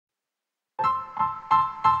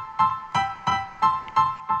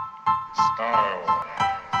Style.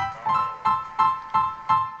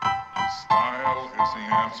 Style is the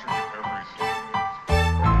answer to everything.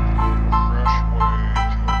 A fresh way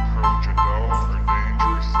to approach a dull or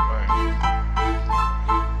dangerous thing.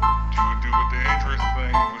 To do a dangerous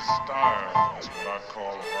thing with style is what I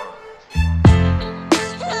call art.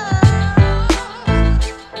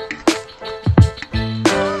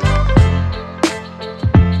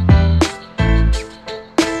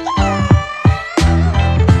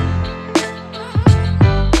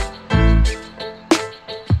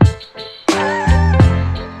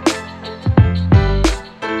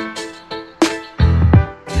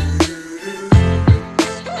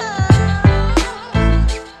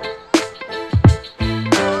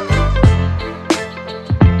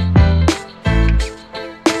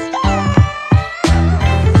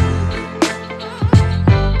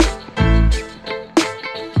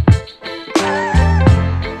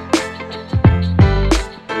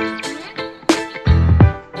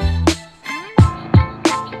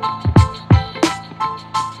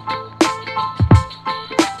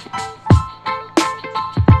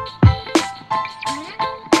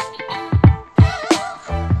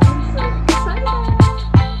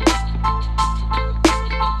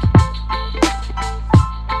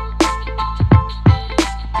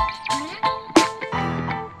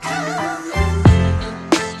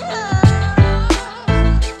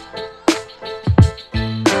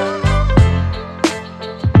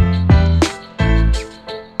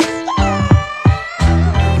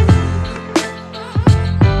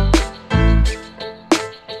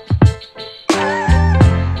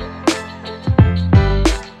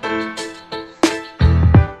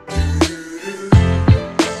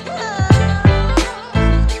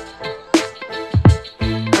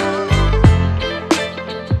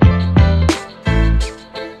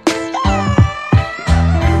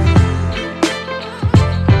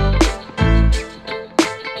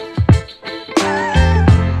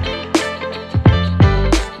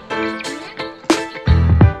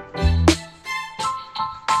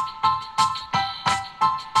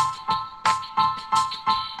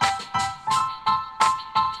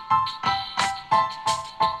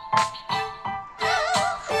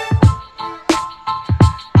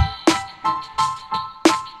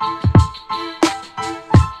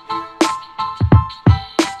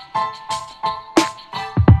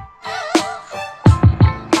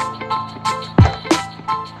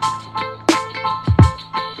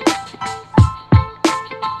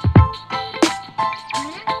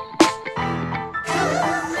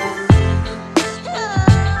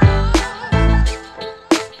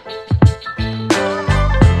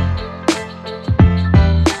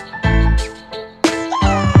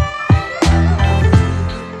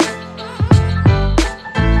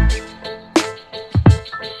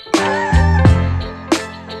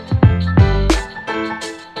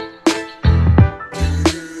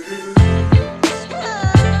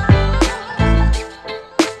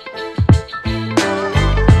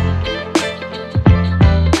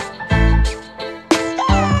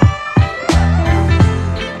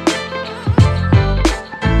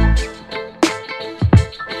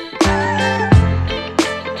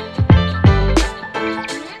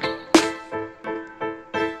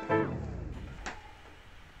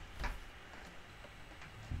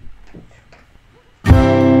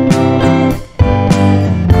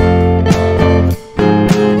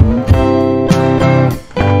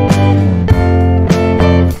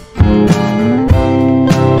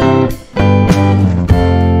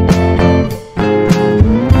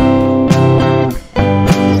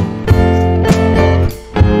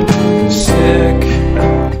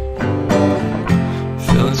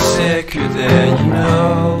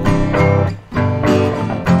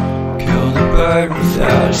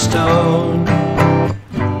 Without a stone,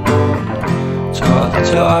 talk the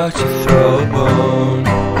talk to throw a bone.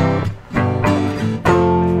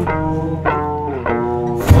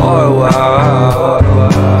 For a while,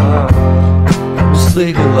 I'm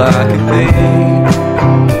sleeping like a bee.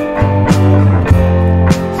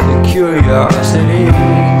 The curiosity,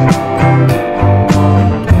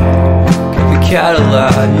 keep a cat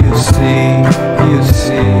alive, you see, you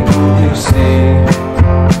see, you see.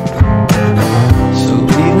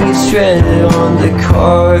 Stranded on the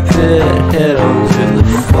carpet, head under the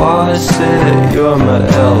faucet. You're my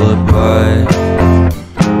alibi.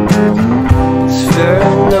 It's fair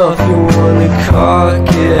enough you wanna cock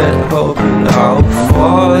it, hoping I'll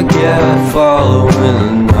forget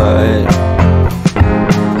following the night.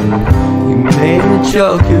 You made a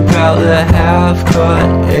joke about the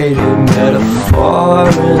half-cut, ate a metaphor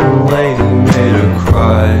and later made her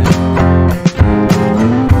cry.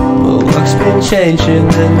 changing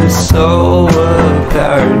and it's so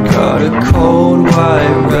apparent. Got a cold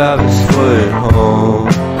white rabbit's foot at home.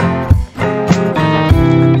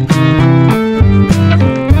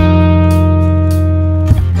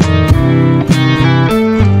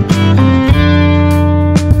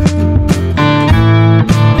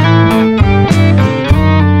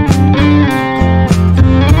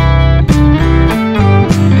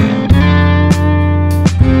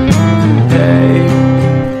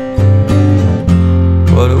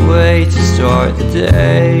 To start the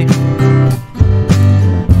day,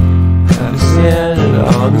 I'm standing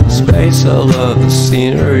on the space. I love the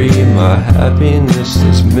scenery. My happiness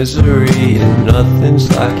is misery, and nothing's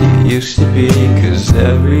like it used to be. Cause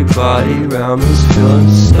everybody around me's feeling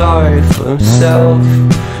sorry for himself.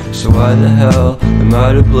 So why the hell am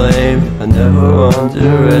I to blame? I never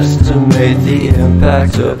underestimate the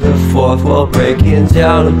impact of the fourth wall breaking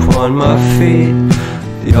down upon my feet.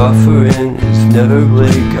 The offering is never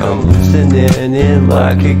bleak. I'm listening in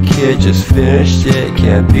like a kid. Just finished it,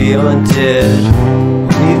 can't be undid.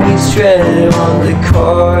 Leave me stranded on the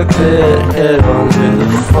carpet, head under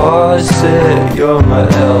the faucet. You're my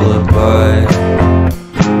alibi.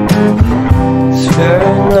 It's fair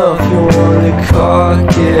enough you wanna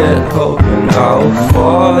cock it, hoping I'll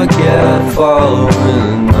forget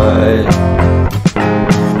following the night.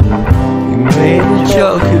 Made a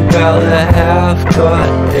joke about a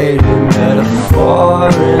half-cut dated metaphor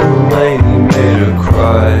and lately made her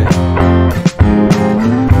cry.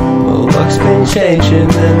 My luck's been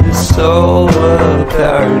changing and it's so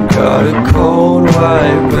apparent. Got a cold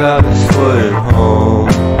white rabbit's foot at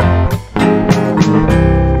home.